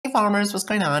farmers, what's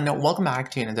going on? Welcome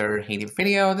back to another Haiti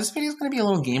video. This video is going to be a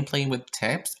little gameplay with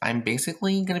tips. I'm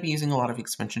basically going to be using a lot of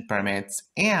expansion permits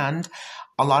and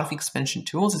a lot of expansion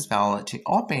tools as well to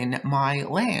open my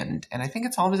land. And I think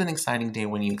it's always an exciting day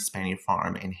when you expand your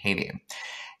farm in Haiti.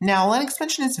 Now, land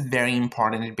expansion is very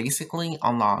important. It basically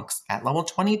unlocks at level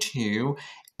 22,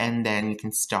 and then you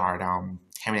can start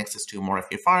having access to more of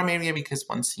your farm area, because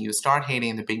once you start Haiti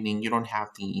in the beginning, you don't have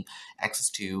the access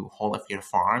to whole of your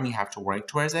farm. You have to work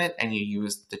towards it, and you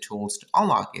use the tools to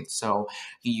unlock it. So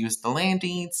you use the land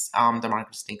deeds, the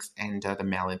marker stakes, and the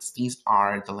mallets. These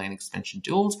are the land expansion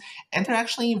tools, and they're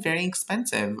actually very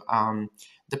expensive.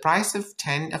 The price of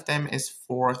 10 of them is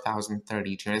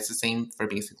 4,032. It's the same for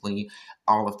basically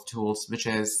all of the tools, which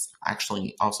is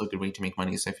actually also a good way to make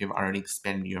money. So if you've already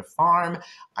expanded your farm,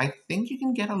 I think you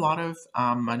can get a lot of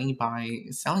money by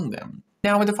selling them.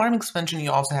 Now, with the farm expansion,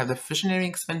 you also have the fishing area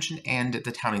expansion and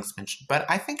the town expansion. But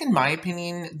I think, in my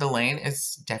opinion, the land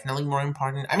is definitely more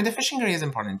important. I mean, the fishing area is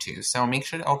important too. So make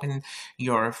sure to open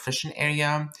your fishing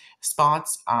area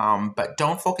spots, but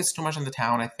don't focus too much on the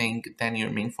town. I think then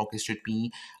your main focus should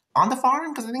be on the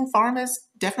farm, because I think farm is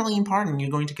definitely important. You're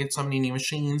going to get so many new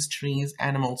machines, trees,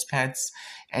 animals, pets,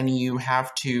 and you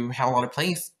have to have a lot of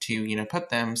place to, put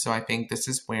them. So I think this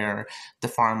is where the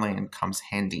farmland comes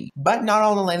handy. But not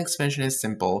all the land expansion is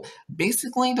simple.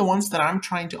 Basically, the ones that I'm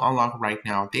trying to unlock right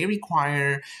now, they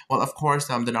require, well, of course,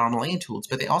 the normal land tools,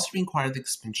 but they also require the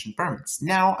expansion permits.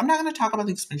 Now, I'm not going to talk about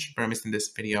the expansion permits in this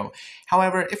video.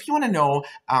 However, if you want to know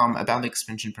about the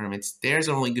expansion permits, there's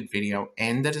a really good video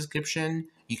in the description.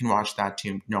 You can watch that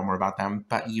to know more about them,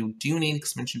 but you do need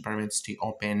expansion permits to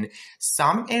open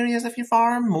some areas of your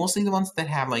farm, mostly the ones that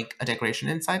have like a decoration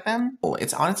inside them.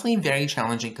 It's honestly very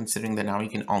challenging, considering that now you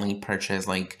can only purchase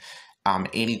like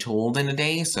 80 tools in a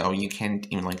day, so you can't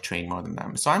even like trade more than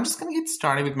them. So I'm just gonna get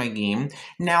started with my game.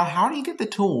 Now, how do you get the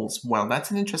tools? Well,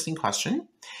 that's an interesting question.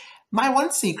 My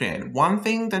one secret, one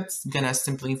thing that's gonna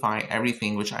simplify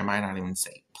everything, which I might not even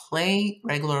say: play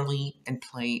regularly and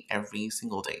play every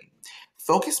single day.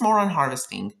 Focus more on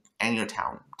harvesting and your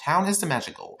town. Town is the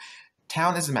magical.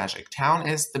 Town is the magic. Town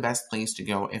is the best place to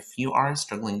go if you are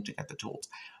struggling to get the tools.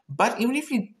 But even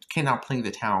if you cannot play the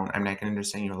town, I'm not going to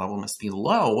understand your level must be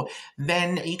low,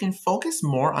 then you can focus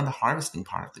more on the harvesting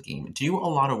part of the game. Do a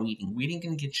lot of weeding. Weeding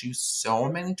can get you so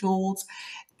many tools.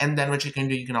 And then what you can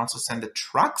do, you can also send the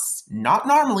trucks. Not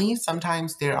normally.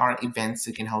 Sometimes there are events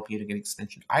that can help you to get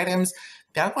expansion items.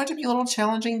 They're going to be a little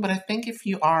challenging, but I think if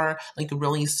you are like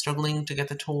really struggling to get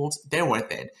the tools, they're worth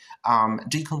it.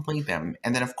 Do you complete them?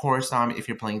 And then of course, if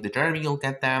you're playing the derby, you'll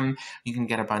get them. You can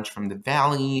get a bunch from the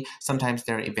valley. Sometimes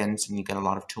there are events and you get a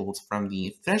lot of tools from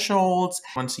the thresholds.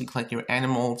 Once you collect your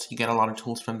animals, you get a lot of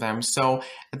tools from them. So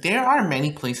there are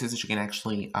many places that you can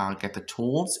actually get the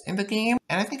tools in the game.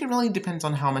 And I think it really depends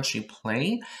on how much you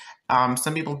play.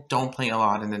 Some people don't play a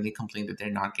lot and then they complain that they're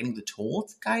not getting the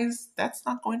tools. Guys, that's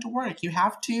not going to work. You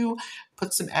have to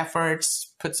put some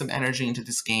efforts, put some energy into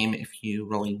this game if you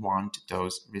really want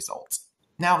those results.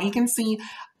 Now, you can see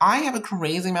I have a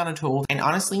crazy amount of tools, and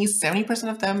honestly, 70%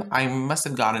 of them I must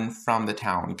have gotten from the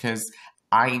town, because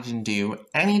I didn't do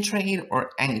any trade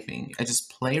or anything. I just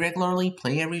play regularly,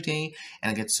 play every day, and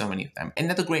I get so many of them.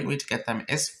 Another great way to get them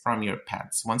is from your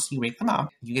pets. Once you wake them up,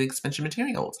 you get expansion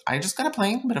materials. I just got a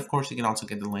plane, but of course you can also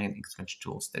get the land expansion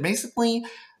tools. They're basically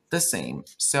the same.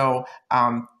 So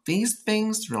these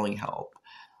things really help.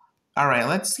 All right,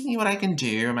 let's see what I can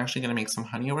do. I'm actually gonna make some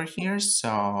honey over here.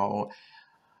 So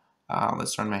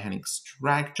let's run my honey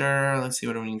extractor. Let's see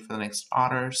what we need for the next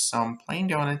order. Some plain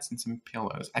donuts and some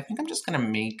pillows. I think I'm just gonna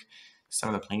make some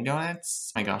of the plain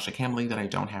donuts. Oh my gosh, I can't believe that I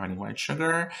don't have any white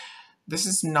sugar. This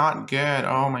is not good.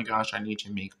 Oh my gosh, I need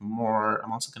to make more.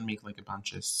 I'm also gonna make like a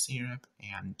bunch of syrup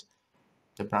and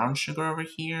the brown sugar over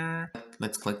here.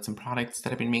 Let's collect some products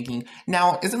that I've been making.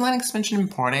 Now, isn't land expansion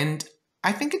important?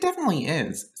 I think it definitely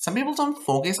is. Some people don't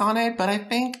focus on it, but I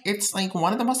think it's like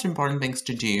one of the most important things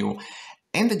to do.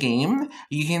 In the game,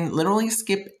 you can literally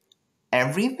skip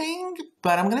everything,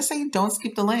 but I'm gonna say don't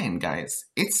skip the land, guys.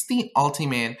 It's the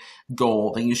ultimate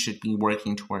goal that you should be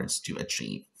working towards to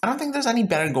achieve. I don't think there's any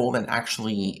better goal than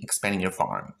actually expanding your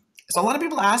farm. So a lot of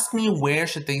people ask me, where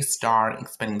should they start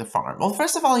expanding the farm? Well,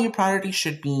 first of all, your priority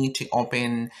should be to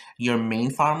open your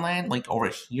main farmland, like over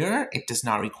here. It does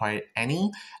not require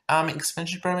any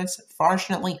expansion permits,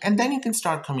 fortunately, and then you can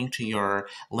start coming to your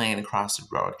land across the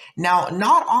road. Now,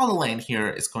 not all the land here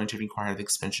is going to require the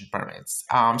expansion permits.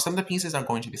 Some of the pieces are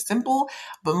going to be simple,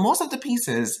 but most of the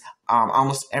pieces,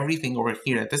 almost everything over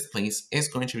here at this place is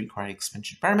going to require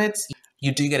expansion permits.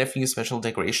 You do get a few special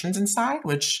decorations inside,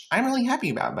 which I'm really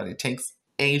happy about, but it takes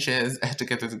ages to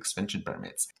get those expansion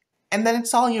permits. And then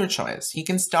it's all your choice. You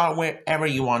can start wherever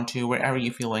you want to, wherever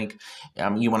you feel like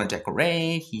you want to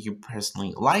decorate, you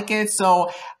personally like it. So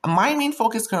my main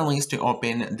focus currently is to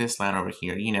open this land over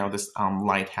here, you know, this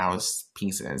lighthouse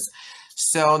pieces.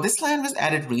 So this land was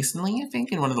added recently, I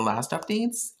think, in one of the last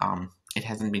updates. It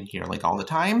hasn't been here like all the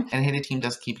time, and Hidden Team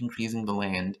does keep increasing the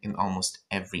land in almost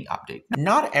every update.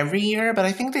 Not every year, but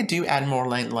I think they do add more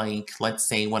land, like let's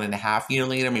say 1.5 years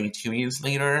later, maybe 2 years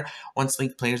later, once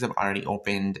like players have already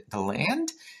opened the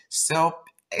land. So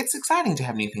it's exciting to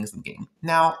have new things in the game.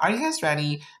 Now, are you guys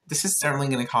ready? This is certainly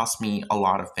going to cost me a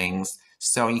lot of things.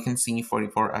 So you can see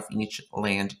 44 of each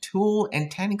land tool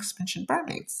and 10 expansion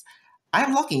permits.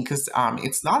 I'm lucky because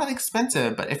it's not that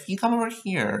expensive, but if you come over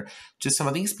here to some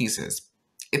of these pieces,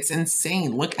 it's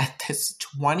insane. Look at this,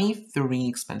 23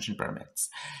 expansion permits.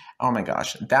 Oh my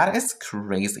gosh, that is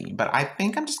crazy, but I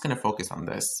think I'm just gonna focus on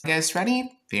this. You guys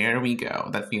ready? There we go.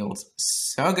 That feels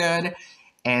so good.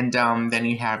 And then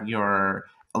you have your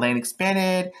land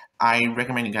expanded. I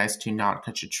recommend you guys to not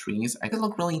cut your trees. I think they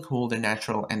look really cool, they're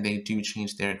natural, and they do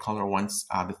change their color once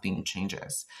the theme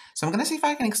changes. So I'm gonna see if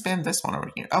I can expand this one over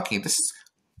here. Okay, this is,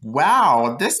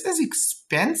 wow, this is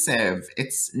expensive.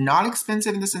 It's not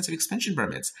expensive in the sense of expansion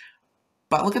permits,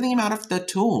 but look at the amount of the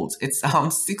tools. It's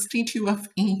 62 of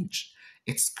each.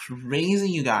 It's crazy,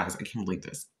 you guys. I can't believe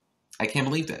this. I can't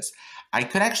believe this. I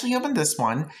could actually open this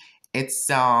one. It's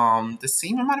the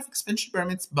same amount of expansion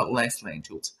permits, but less land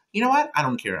tools. You know what? I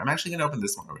don't care. I'm actually gonna open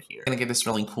this one over here. I'm gonna get this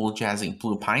really cool jazzy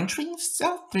blue pine tree.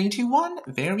 So 3, 2, 1.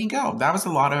 There we go. That was a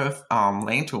lot of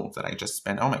land tools that I just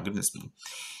spent. Oh my goodness me.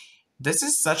 This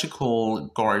is such a cool,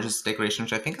 gorgeous decoration,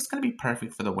 which I think is going to be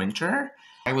perfect for the winter.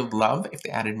 I would love if they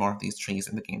added more of these trees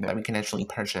in the game that we can actually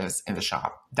purchase in the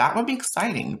shop. That would be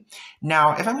exciting.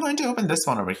 Now, if I'm going to open this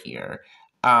one over here,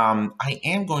 I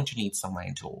am going to need some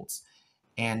land tools.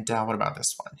 And what about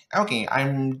this one? Okay,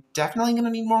 I'm definitely going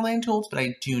to need more land tools, but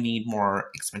I do need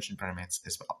more expansion permits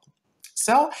as well.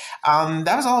 So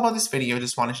that was all about this video.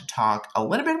 Just wanted to talk a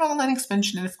little bit about the land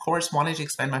expansion, and of course wanted to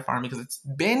expand my farm because it's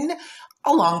been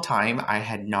a long time I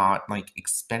had not like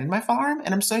expanded my farm,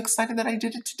 and I'm so excited that I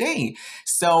did it today.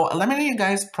 So let me know you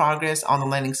guys' progress on the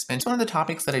land expansion. One of the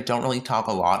topics that I don't really talk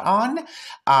a lot on,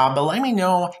 but let me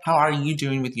know, how are you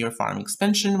doing with your farm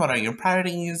expansion? What are your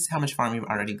priorities? How much farm you've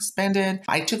already expanded?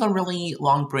 I took a really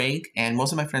long break, and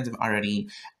most of my friends have already,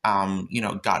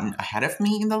 gotten ahead of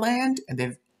me in the land, and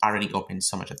they've already opened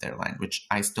so much of their land, which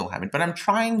I still haven't, but I'm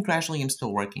trying gradually. I'm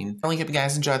still working. I really hope you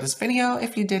guys enjoyed this video.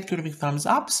 If you did, give it a big thumbs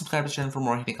up, subscribe to the channel for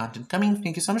more hidden content coming.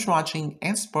 Thank you so much for watching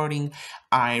and supporting.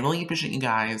 I really appreciate you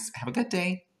guys. Have a good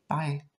day. Bye.